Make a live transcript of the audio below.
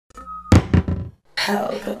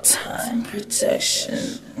Pelpa Time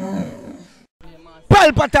protection.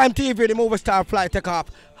 Pelpa Time TV, the movie star flight take off.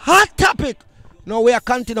 Hot topic. Now we are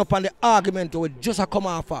continuing upon the argument we just a come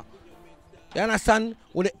off. You understand?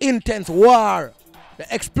 With the intense war, the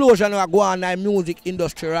explosion that go on in the music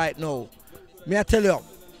industry right now. Me I tell you,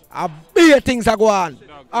 big things are going on.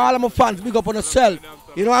 All of my fans big up on yourself.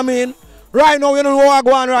 You know what I mean? Right now, you know what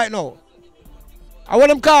going on right now. I want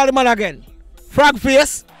them call the man again. Frog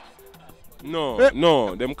face.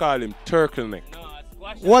 No, them call him turtleneck.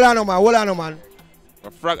 Hold on, man.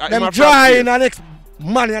 Them drawing the next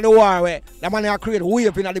man in the war where the man that create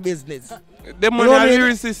wave in the business. Them man are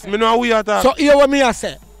lyricists. Me know we attack. So hear what me I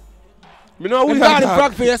say. Me know we attack. Him attack.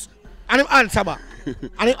 frog face and him answer back.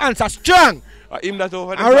 And him answer strong. Him that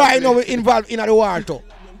over and right now we involved in the war too.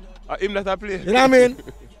 Him that I play. You know what I mean?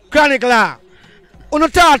 Chronic Law. You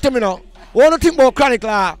don't talk to me now. What do you think about Chronic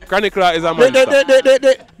Law? Chronic Law is a monster.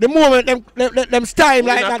 The moment them style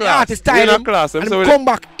like that, the artist style him, and them come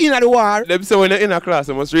back in the war. Them say when they're in a class,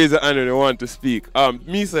 they must raise their hand when they want to speak.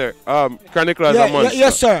 Me sir, Chronic Law is a monster.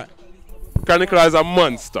 Yes sir. Chronic Law is a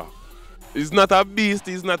monster. He's not a beast,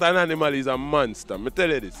 he's not an animal, he's a monster. Me tell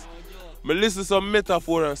you this. Me listen to some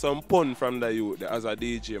metaphor and some pun from the youth as a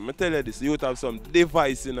DJ. Me tell you this, youth have some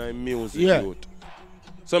device in our music, youth.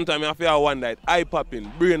 Sometimes I feel one that eye popping,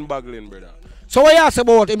 brain boggling, brother. So what you ask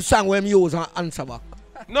about him song when him use and answer back?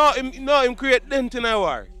 No, him create dent in a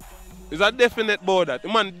war. It's a definite about that. The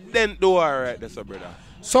man dent the war right there, so brother.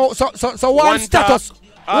 So one status.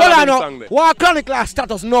 What Chronic Law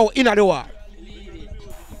status now in the war?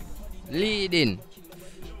 Leading.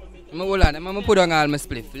 I'm put on all my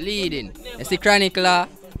spliff. Leading. You see Chronic Law?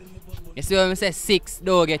 You see when I say 6,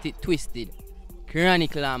 don't get it twisted.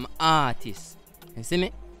 Chronic Law, I'm an artist. You see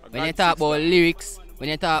me? When you talk about lyrics, when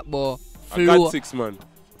you talk about flow. I got 6 man.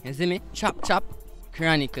 You see me? Chop.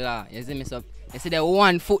 Chronic Law. You see me? So you see the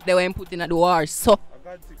 1 foot they were putting at the war, so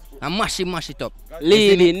and mash it up.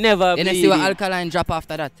 Leading, never bleeding. Then you see what Alkaline drop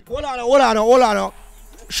after that. Hold on.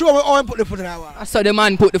 Show me how he put the foot in the war. I saw the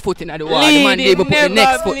man put the foot in the war. Leading, the man never put the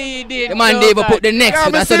next foot. The man never put the next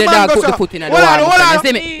foot. I saw the dog put the foot in the war. You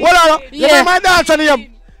see me? Hold on. Yeah, my dance on him.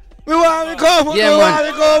 We want to go. Yeah,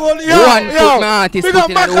 man. 1 foot my artist big put up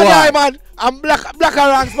in back the war. Man. I'm black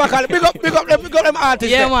ranks back. Big up them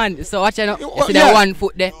artists. Yeah, man. So watch out. You see that 1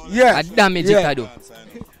 foot there? Yeah. A damage it I do.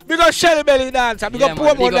 Big up Shelly Belly dancer. Big up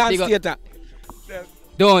Poor Dance Theater.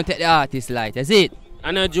 Don't take the artist light. That's it.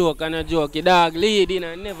 And a joke. The dog leading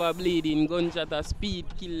and never bleeding. Gunshot at speed,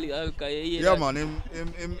 kill Alka. Yeah, man.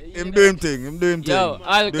 Him doing thing. Yo,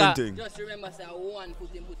 Alka. Just remember, say 1 foot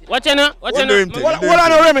in put it. Watch out. Hold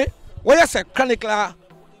on, Remy. What you say, Chronic Law?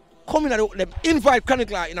 Come in them invite Chronic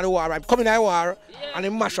Law in the war, right? Come in the war and they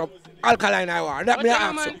mash up Alkaline in the war. That me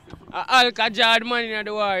ask you. Alka jarred man in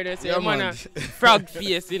the war. They say, yeah, man, frog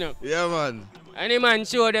face, you know. Yeah, man. And the man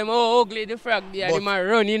show them how ugly the frog be and the man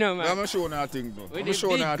run, you know, man. I'm showing nothing, bro. With the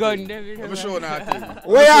big gun, I'm showing nothing.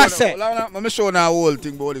 Where you say? I'm showing a whole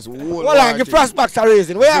thing about this whole war. Hold on, the flashbacks are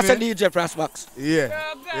raising. Where you say DJ flashbacks?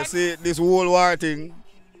 Yeah. You see, this whole war thing,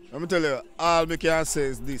 let me tell you, all me can say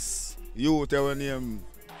is this. You tell your name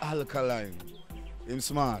Alkaline. Him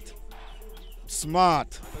smart.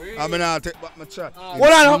 Really? I mean, I'll take back my chat.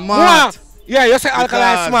 Hold on, yeah, you say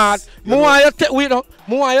Alkaline smart.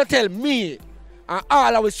 More you tell me and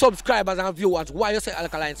all our subscribers and viewers why you say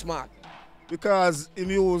Alkaline smart. Because him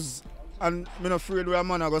use, and I'm not afraid what a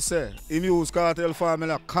man I go say, him use cartel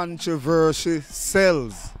formula controversy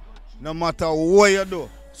sells. No matter what you do.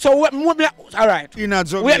 So what alright. In a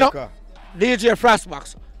Jamaica. DJ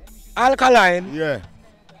Frostbox. Alkaline. Yeah.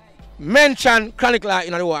 Mention Chronic Law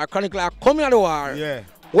in the war. Chronic Law come in the war. Yeah.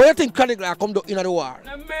 What do you think Chronic Law come in the war?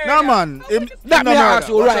 No man. That me ask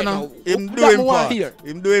you right now. Him doing part.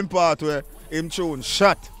 Him doing part where him tune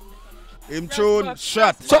shot. So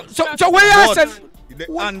where you said the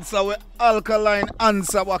answer where Alkaline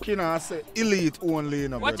answer what you know say elite only, you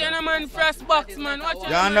know. Watch on a man Frostbox, man. Watch on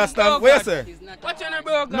you understand? Where you say? Watch on a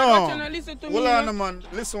bro. No. Watch on a listen to me. Hold on, man.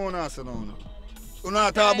 Listen on us now. We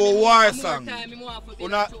not talk about war song.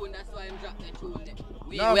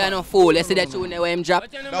 We are not fool. Let's see that tune where him drop.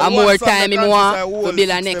 And more time him want to build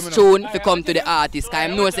a next tune to come to the artist. Because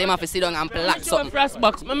him knows him have to sit down and plot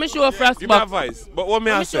something. Let me show a Frostbox. Give me advice. But what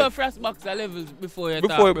me I say? Let me show a Frostbox levels before you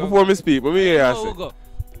talk, before me speak. But me hear you say.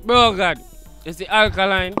 Bro God, you see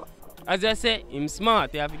Alkaline, as I say, him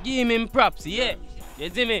smart. You have to give him props, yeah. You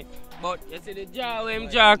see me? But you see the jaw where him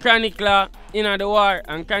jaw Chronic Law in the war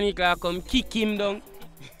and Chronic Law come kick him down.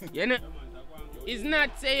 You know? It's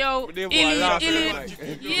not say yo, Yeah,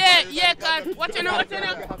 yeah, cause what you know,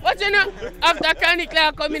 after Chronic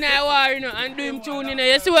Law come in a war, you know, and do him tune, you know,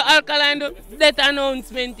 you see what Alkaline do, that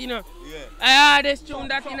announcement, you know. I heard this tune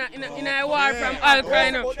that in a war from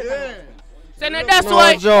Alkaline, you know. So now that's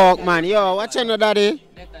why. No joke, man. Yo, what you know, daddy?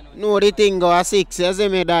 No, the thing go a 6, you see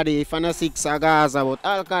me, daddy. If I'm a 6 a Gaza, but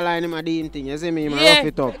Alkaline him a damn thing, you see me, man, rough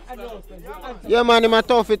it up. Yeah, man, him a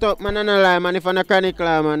tough it up, man, I no lie, man. If I'm a Chronic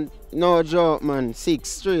Law, man, no joke, man. 6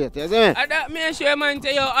 straight, you see me? That me sure, man,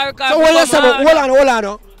 say yo, Alkaline. So what you say about, hold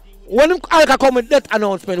on. When Alka come with that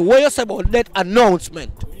announcement, what you say about that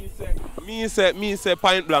announcement? Me say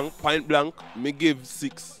point blank, me give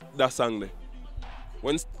 6 that song there.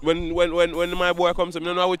 When my boy comes to me, I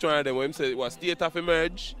don't know which one of them, when he say what State of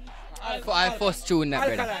Emerge. I first tune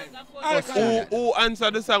that, brother. Who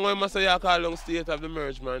answered the song when I say I call on State of the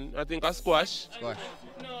Merge, man? I think I Squash.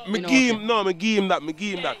 Me give him that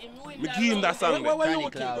song there.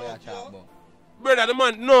 Brother, the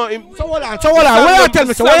man, no. So hold on. Where you tell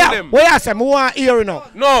me? So where you say? Me want hear you now.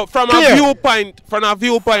 No, from a viewpoint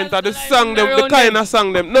of the song them, the kind of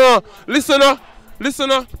song them. No, listen now.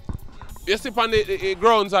 You see on the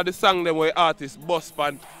grounds of the song them where artists bust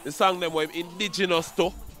pan, the song them where indigenous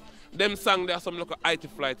too. Them song there are some local IT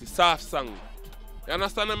flighty, soft song. You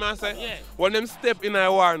understand what I say? Yeah. When them step in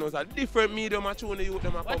a war now, it's a different medium of tune the youth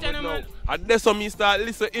them are coming now. And that's when me start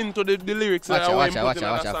listening into the lyrics. Watch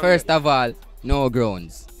out. First of all, no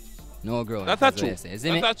grounds. That's true.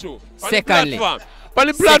 That's true. Secondly. On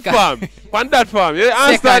the platform. On that farm. You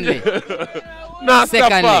understand?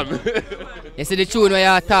 Secondly. You see the tune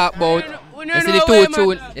where you talk about. You see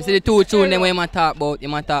the two tune them where you talk about. You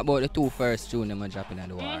talk about the 2 first tune them dropping in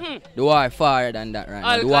the war. The war farther than that right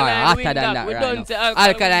now. The war hotter than that right now.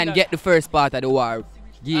 Alkaline get the first part of the war.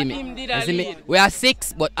 Give me. You see me? We are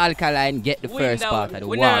 6, but Alkaline get the first part of the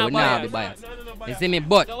war. We now be biased. You see me?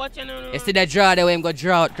 But you see the draw the way him go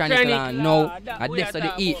draw out Chronic Law now. And this of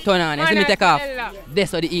the heat turn on. You see me take off?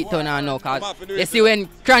 This of the heat turn on now. Cause you see when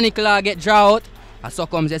Chronic Law get draw out, and so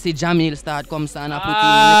comes you see Jamil start comes and put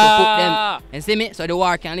them. You see me? So the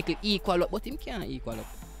war can little equal up, but him can't equal up.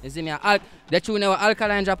 You see me? The tune where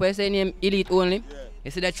Alkaline drop, you say name Elite only.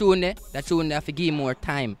 You see the tune there have to give more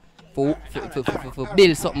time for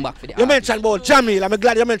build something back for the You mentioned about Jamil. I'm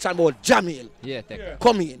glad you mentioned about Jamil. Yeah, take it.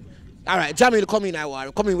 Come in. Alright, Jamil come in,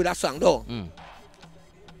 come in with that song though.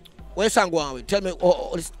 What the song go on with? Tell me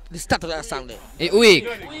the status of that song there. It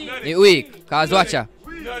weak. Cause watch ya.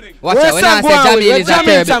 When I say Jamil is a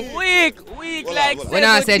terrible. Weak like. When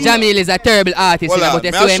I say Jamil is a terrible artist, but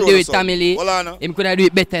you see him do it family, him could do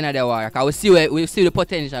it better than the war. Cause we see the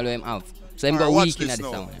potential of him out. So him got weak in the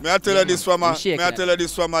sound. May I tell you this from a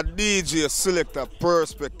DJ selector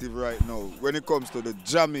perspective right now when it comes to the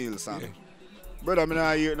Jamil song. Brother, I'm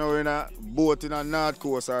not here now in a boat in a North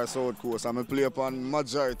Coast or South Coast. I'm play upon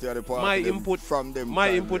majority of the part my input from them.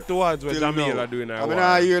 My input towards what Jamil are doing now. I'm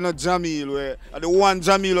not here no Jamil where the one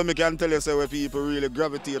Jamil I can tell you say where people really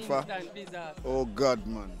gravitate for. Oh God,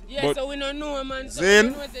 man. Yeah, but so we don't know, man. So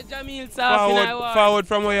Zin, forward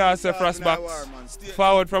from where you say Frostbox.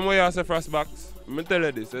 Forward from where you say Frostbox. I tell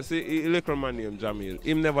you this. You see, a little man named Jamil.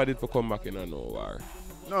 Him never did to come back in a no war.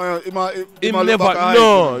 No, him never.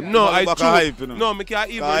 I true. No, me can't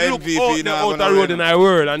even look out the outer road in the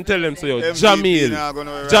world and tell them so.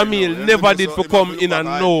 Jamil never did for come in a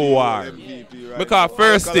no war. Because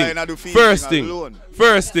first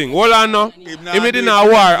thing, hold on now. He made in a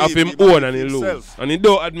war of him own and he lose. And he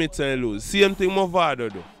don't admit to he lose. Same thing Movado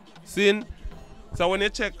do. See? So when you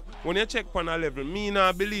check on a level, me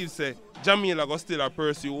now believe say Jamil go still a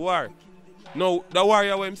pursue war. No, the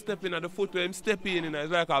warrior when him stepping at the foot where him stepping in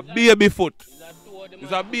is like a baby foot.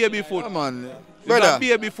 It's a baby foot. Come on. It's a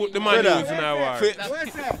baby foot the man using a war.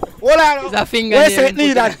 Hold on. It's a finger. Where say it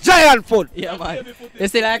need a giant foot? Yeah, man. You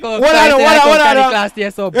see like how class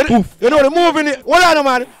there so poof. You know the moving it. Hold on,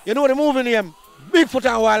 man. You know the moving him. Big foot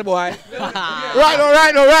and wild boy.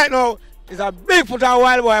 right now. It's a big foot and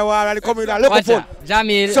wild boy war and he come with a little foot.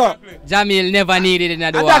 Jamil never needed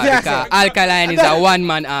another war because Alkaline is a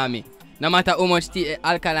one-man army. No matter how much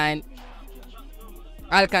Alkaline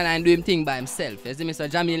do him thing by himself. You see me? So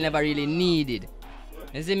Jamil never really needed.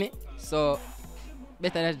 You see me? So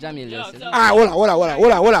better than Jamil. Alright, hold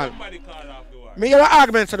on. Me hear the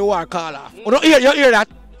arguments of the war call off. You hear that?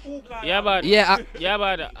 Yeah, but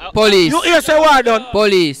police. You hear say war done?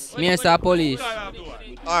 Police. Me say police.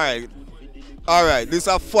 Alright, this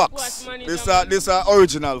are facts. This are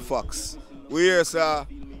original facts. We hear say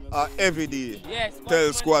every day.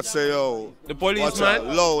 Tell squad say yo. The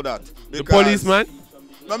policeman? Low that. The policeman?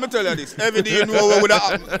 let me tell you this. Every day you know what would have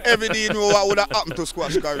happened. Every day you know what would have happened to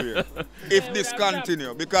Squash career if this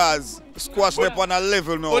continue. Because Squash up on a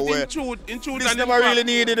level now where this never really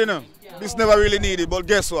needed, you know. This never really needed, but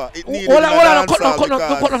guess what? It needed. Hold on,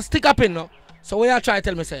 cut on, stick up in now. So what you try to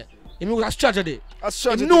tell me, say? He knows a strategy.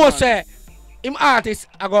 He knows, say, him artists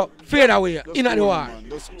are going to fade away in the war.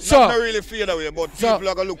 So, not really fade away, but people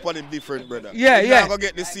are going to look for him different, brother. Yeah, You're not going to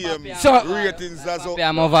get the same ratings as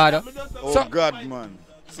well. Oh, God, man.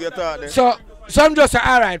 See you thought there. So I'm just saying,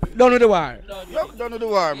 alright, done with the war. Done with the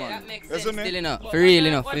war, man. Still enough, for real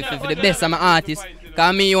enough, for the best of my artists.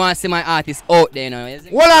 Because me, you want to see my artists out there, you know.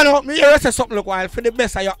 Well, I know, me hear you say something look while, for the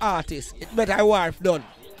best of your artists, it better a war if done.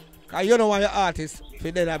 Because you don't want your artists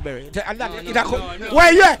for dead and buried.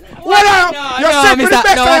 Why, yeah? Well, you're saying for the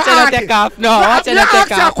best of your artists. No, watch it not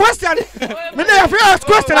take off. Question. Me there if you ask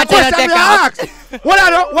question, a question me ask. Well, I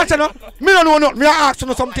know, watch it now. Me don't know nothing, me ask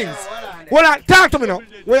you some things. Well, talk to me now.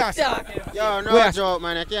 Where you say? Yo, no joke,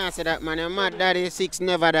 man. I can't say that, man. Your mad daddy 6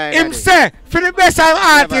 never died. Him say, for the best of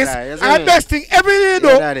artists, and best thing every day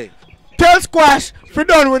though, tell Squash for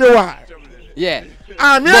done with the war. Yeah.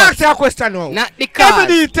 And me ask you a question now. Not the cause.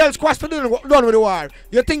 Every day tell Squash for done with the war.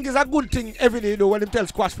 You think it's a good thing every day though when him tell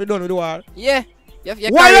Squash for done with the war? Yeah.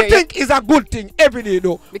 Why you think it's a good thing every day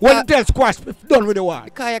though when him tell Squash for done with the war?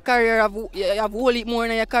 Because your career you have whole heap more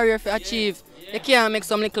than your career to achieve. You can't make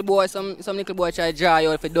some little boy try to draw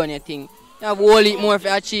you out for done your thing. You have whole heap more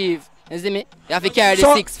to achieve. You see me? You have to carry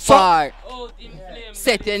the 6 far.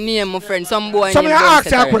 Set your name, my friend. Some boy name ask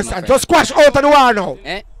you a question. Just Squash out of the war now.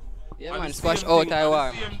 Eh? Yeah, man, Squash out of the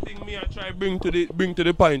war. Same thing me I try bring to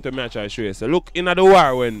the point of me I try show you. So look in the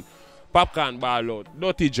war when Popcorn ball out,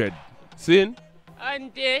 Dirty Dread. See?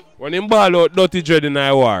 Auntie. When him ball out Dirty Dread in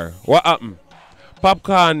the war, what happened?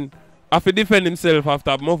 Popcorn have to defend himself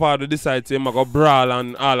after my father decide to go brawl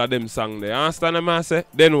and all of them song there. Understand what I say?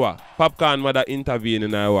 Then what? Popcorn mother intervene in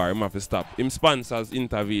the war, him have to stop. Him sponsors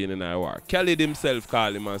intervene in the war. Kelly himself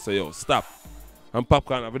call him and say, yo, stop. And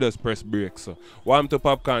Popcorn have to just press break. So what happened to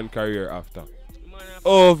Popcorn career after?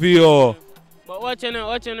 Oh, VO. But watch you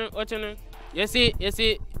now. You see,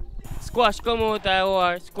 Squash come out of the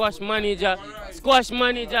war, Squash manager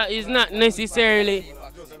is not necessarily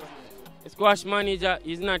Squash manager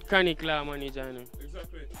is not Chronic Law manager, you know.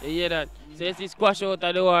 You hear that? So you see Squash out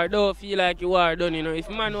of the war, don't feel like you are done, you know. If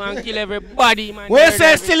man want to kill everybody, man. We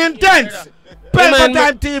say still intense. Pelpa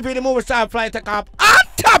Time TV, the movie star fly take up on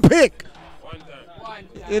topic.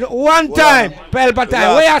 One time, Pelpa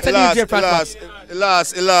Time. Where you say DJ Fat?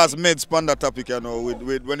 Last meds on that topic, you know,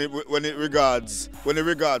 with when it regards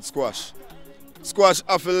Squash. Squash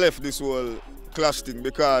have left this whole clash thing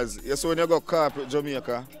because you see when you go corporate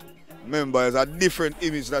Jamaica, remember it's a different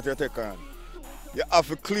image that you take on. You have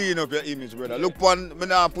to clean up your image, brother. Look on, me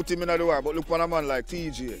not put him in the war, but look on a man like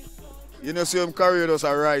TJ. You know, see him career does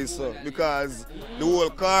a rise, so, because the whole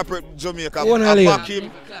corporate Jamaica back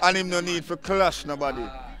him and him no need for clash nobody.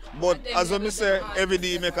 But as when me say, every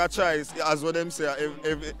day make a choice, as what them say,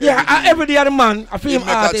 every day the man, a film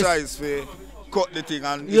artist. Make a choice for cut the thing,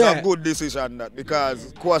 and it's a good decision that, because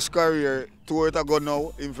Squash career, to where it go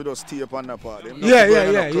now, him for just stay up on that part.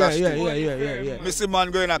 Yeah. Me see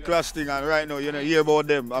man going a clash thing, and right now, you know, hear about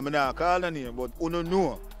them. I mean, I call the name, but you don't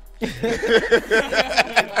know.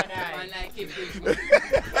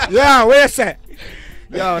 Yeah, where you say?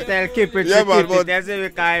 Yo, tell keep it, that's it, we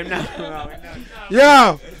call him now.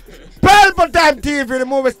 Yo, Pelpa Time TV, the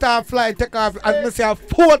movie star fly take off, as me say,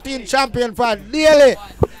 14 champion for daily.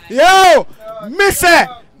 Yo, me say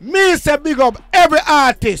big up every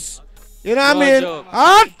artist. You know what I mean?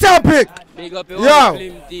 On topic. Big up your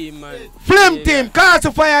film team, man. Film team, Cars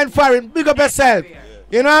of Fire and Foreign, big up yourself.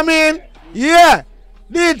 You know what I mean? Yeah.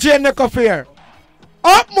 DJ Necofear.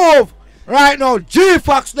 Up move. Right now,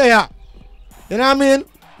 G-Fox there. You know what I mean?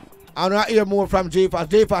 I don't hear more from J-Fox.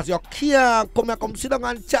 J-Fox, you can't come sit down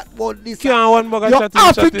and chat about this. You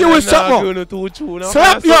have to do with something.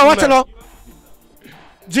 Slap, yo, watch it now.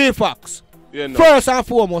 J-Fox. First and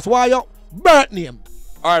foremost, why your birth name?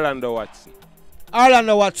 Orlando Watson.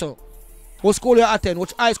 Orlando Watson. What school you attend?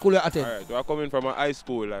 Which high school you attend? Alright, we are coming from a high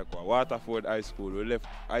school like Waterford High School. We left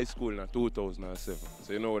high school in 2007.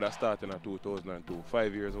 So you know that started in 2002.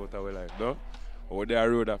 5 years out of our life, no? Over there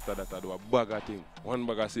road after that I do a bag of thing. One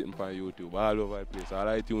bag of sitting on YouTube all over the place. All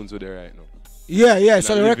iTunes are there right now. Yeah.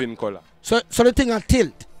 So living color. So the thing at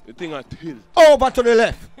tilt. The thing at tilt. Over to the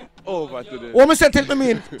left. Over to the left. What me say tilt me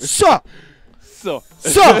mean? So.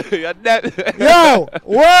 You're dead. Yo,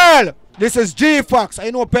 well, this is G-Fox. I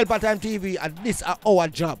know Pelpa Time TV and this is our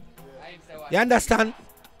job. You understand?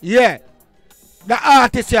 Yeah. The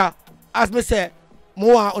artist here, as me say,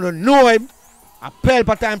 more want to know him a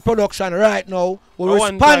Pelpa Time production right now. We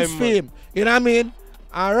response film. You know what I mean?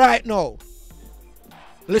 And right now.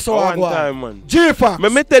 Listen what I go on. G-Fox.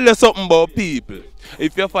 Let me tell you something about people.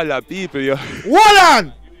 If you follow people, you... Hold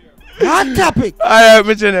on! Hot topic! Alright,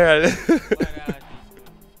 my general.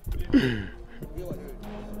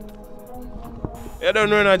 You don't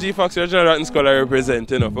know G-Fox, you're general and scholar represent,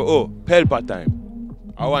 you know, for Pelpa Time.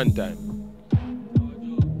 At one time.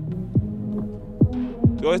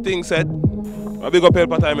 Those things said, I big up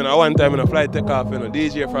Pelpa Time, at one time, in a flight take off, you know,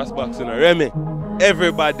 DJ Frostbox, you know, Remy,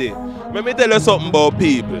 everybody. Let me tell you something about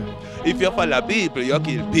people. If you follow people, you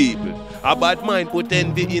kill people. A bad mind put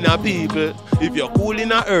envy in a people. If you're cool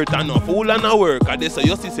in a earth and a fool and a work, and they say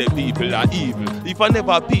you see people are evil. If I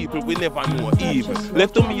never people, we never know evil.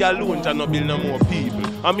 Left to me alone, and not build no more people.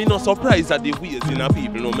 I mean, no surprise at the ways in a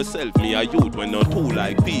people. Know myself, me a youth when not too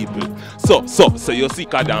like people. So you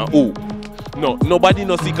sicker than who? No, nobody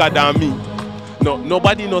no sicker than me. No,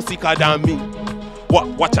 nobody no sicker than me.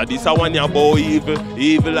 Watch out, this a one ya about evil.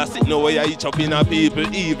 Evil a sit now where you each up in a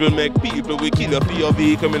people. Evil make people, we kill you for your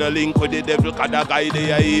vehicle. Me no link with the devil, cause that guy they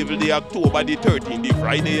are evil. The October the 13th, the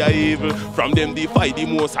Friday are evil. From them the fight, the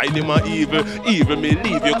most high them are evil. Evil me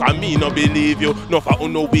leave you, cause me no believe you. No for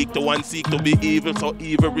no weak to one seek to be evil. So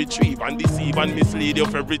evil retrieve and deceive and mislead you.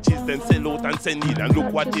 For riches then sell out and send it. And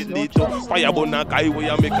look what it lead to. Fire burn a guy where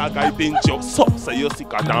you make a guy pinch you. So you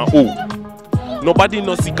sicker than who? Nobody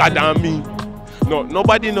no sicker than me. No,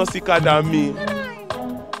 nobody no sicker than me.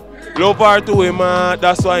 Love her to him,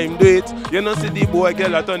 that's why him do it. You know see the boy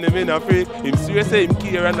girl that turn him in a freak. Him serious say him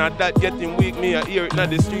care and at that get him weak. Me I hear it in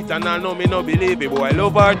the street and I know me no believe it. Boy,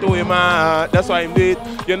 love her to him, that's why him do it.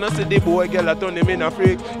 You know see the boy girl that turn him in a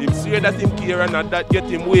freak. Him serious that him care and at that get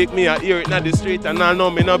him weak. Me I hear it in the street and I know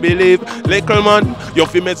me no believe. Little man, your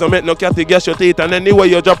females don't make no cat to guess your teeth. And anyway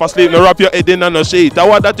you drop asleep, no wrap your head in no sheet. I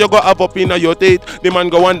want that you go up in your teeth. The man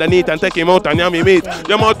go underneath and take him out and yummy meat.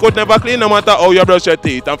 Your mouth could never clean no matter how you brush your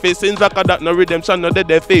teeth. And face sins like that, no redemption, no dead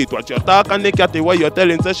their fate. What you talk and the cat, what you're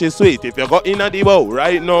telling, say she's sweet. If you got in at the bow,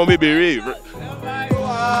 right now, me believe.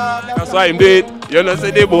 That's why I'm dead. You know,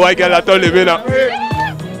 say the boy girl that told him in a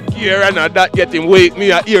here and that get him wake.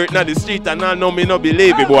 Me I hear it in the street and I know me no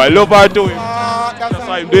believe it, boy. I love her to him. That's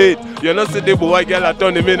why I'm dead. You know, say the boy girl that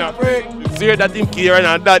told him in a hear that him care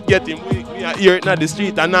and that get him wake. Me I hear it in the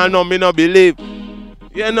street and I know me no believe.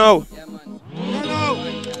 You know.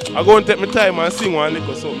 I go and take my time and sing one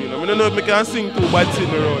little something, you know. I don't know if I can sing too bad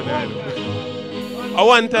sitting around there, you know. At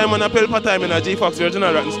one time on a Pelpa Time in a G-Fox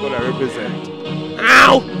original Rotten School I represent.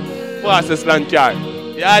 Ow! Fastest land car.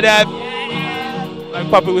 Yeah, Dad? Like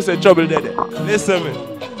Papi we say trouble there. Listen me.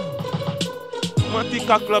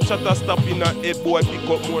 Matica club shot a stop in a head, boy pick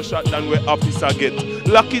up more shot than where officer get.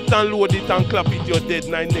 Lock it and load it and clap it, you're dead.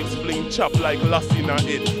 9 next fling chop like lost in a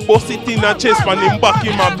head. Bust it in a chest and him back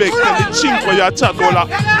in my bag. Tell the chink for your chat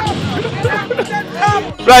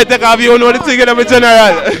all right, take off you know the thing in the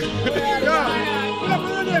general.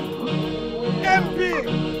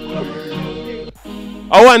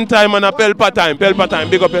 At one time on a Pelpa Time,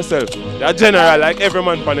 big up yourself. You're general like every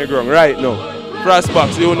man on the ground right now.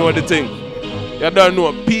 Frostbox, you know the thing. You don't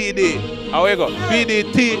know, PD, how we go?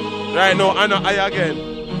 PDT, right now, I know I again.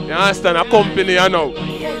 You understand, a company, you know.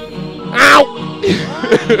 Ow!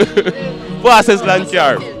 Fastest land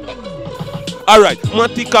car. Alright,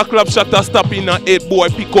 Matica clap shot a stop in a head, boy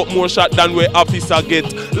pick up more shot than where officer get.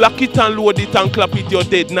 Lock it and load it and clap it, you're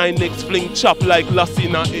dead. 9 next fling chop like lost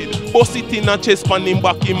in a head. Bust it in a chest, pan him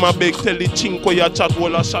back in my bag. Tell the chink where you chat,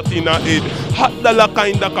 all a shot in a head. Hot dollar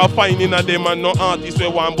kind that can find in a them and no artist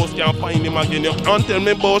where one boss can find him again. You can't tell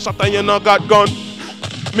me about shot and you no got gun.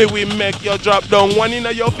 Me we make you drop down. One in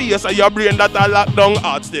your face and your brain that a lock down.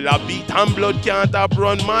 Heart still a beat and blood can't up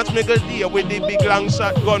run. March make a deal with the big long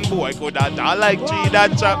shotgun. Boy could that all like 3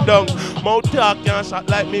 that chop down. Mouth talk can't shot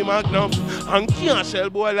like me magnum. And can't shell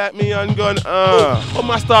boy like me and gun. Come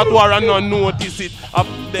a start war and not notice it. Of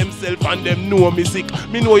themself and them know me sick.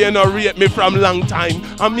 Me know you not rate me from long time.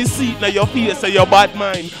 And me see it na your face and your bad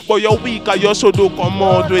mind. But you're weak and you should do come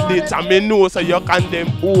out with it. And me know so you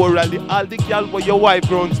condemn orally. All the girl for your wife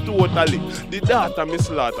totally. The daughter me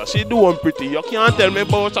slaughter, she doing pretty. You can't tell me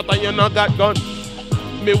about shot and you not got gun.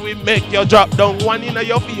 Me we make you drop down. One in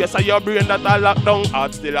your face and your brain that a lock down.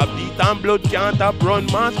 Heart still a beat and blood can't up run.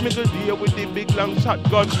 March me go deal with the big long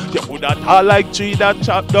shotgun. You put that all like 3 that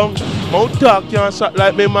chop down. Mouth talk can't shot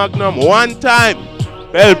like me magnum. One time,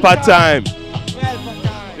 Pelpa Time.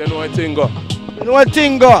 You know what thing go? You know what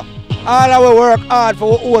thing go? All our work hard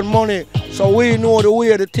for our own money. So we know the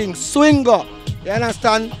way the thing swing go. You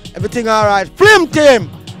understand? Everything alright. Film team!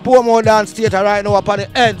 Portmore Dance Theatre right now up on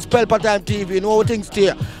the ends. Pelpa Time TV. You know how things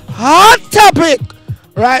stay. Hot top! topic.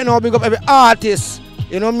 Right now, big up every artist.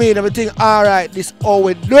 You know what I mean? Everything alright. This how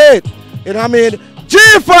we do it. You know what I mean?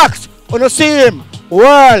 G-Fox. When you see him,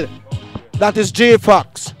 world. That is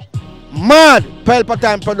G-Fox. Mad Pelpa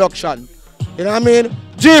Time production. You know what I mean?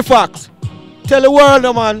 G-Fox. Tell the world,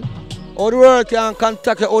 no, man. How the world can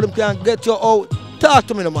contact you, how them can get you out. Talk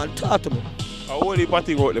to me, no, man. Talk to me. I only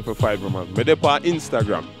parting out there for 5, man. Me dey on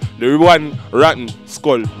Instagram. The one rotten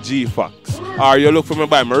skull G-Fox. Or you look for me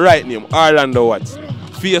by my right name, Orlando Watts.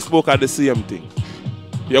 Facebook are the same thing.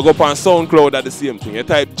 You go on SoundCloud at the same thing. You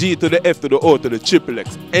type G to the F to the O to the triple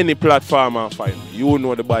X. Any platform I find. You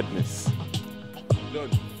know the badness.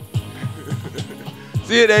 Done.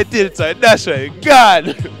 See that tilt side, that's right.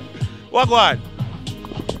 God. What on?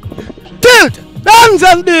 Tilt! Dance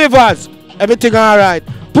and divas! Everything alright.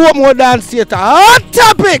 Portmore Dance Theatre. Hot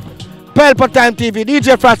topic! Pelpa Time TV,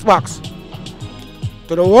 DJ Frostbox.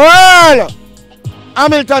 To the world!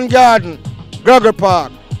 Hamilton Garden, Gregory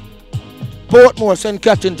Park, Portmore, St.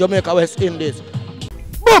 Catherine, Jamaica, West Indies.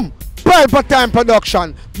 Boom! Pelpa Time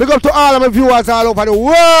production. Big up to all of my viewers all over the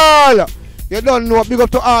world. You don't know. Big up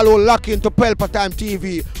to all who lock into Pelpa Time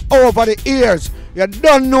TV over the years. You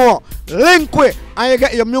don't know. Link with and you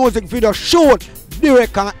get your music video shoot,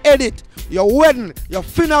 direct and edit. Your wedding, your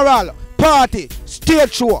funeral, party,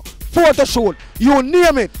 stage show, photo shoot, you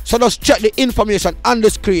name it. So just check the information on the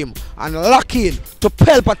screen and lock in to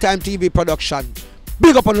Pelpa Time TV production.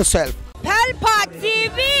 Big up on yourself. Pelpa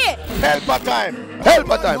TV! Pelpa Time!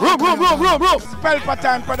 Pelpa Time! Room! Pelpa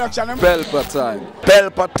Time production. Pelpa Time.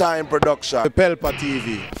 Pelpa Time production. Pelpa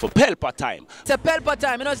TV. For Pelpa Time. It's a Pelpa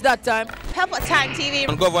Time, you know it's that time. Pelpa Time TV.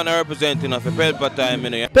 I'm governor representing of Pelpa Time,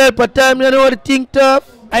 you know. Pelpa Time, you know what the thing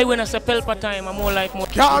tough? I when I say Pelpa Time, I'm more like more.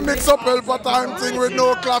 Can't mix up Pelpa Time thing with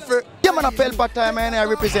no coffee. Yeah, man, a Pelpa Time, and I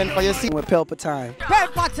represent for you. See, we're Pelpa Time.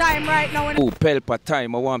 Pelpa Time right now. Oh, Pelpa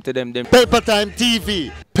Time, I want to them. Pelpa Time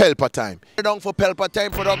TV. Pelpa Time. Down for Pelpa Time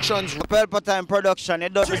Productions. Pelpa Time production.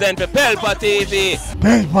 It does Represent for Pelpa TV.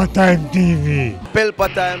 Pelpa Time TV.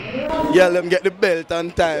 Pelpa Time. Yeah, let them get the belt on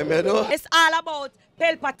time, you know. It's all about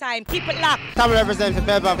Pelpa Time. Keep it locked. Come represent for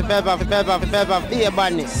Pelpa, be a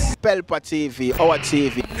badness. Pelpa TV, our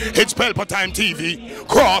TV. It's Pelpa Time TV.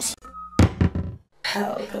 Cross.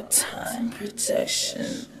 Pelpa Time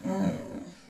protection.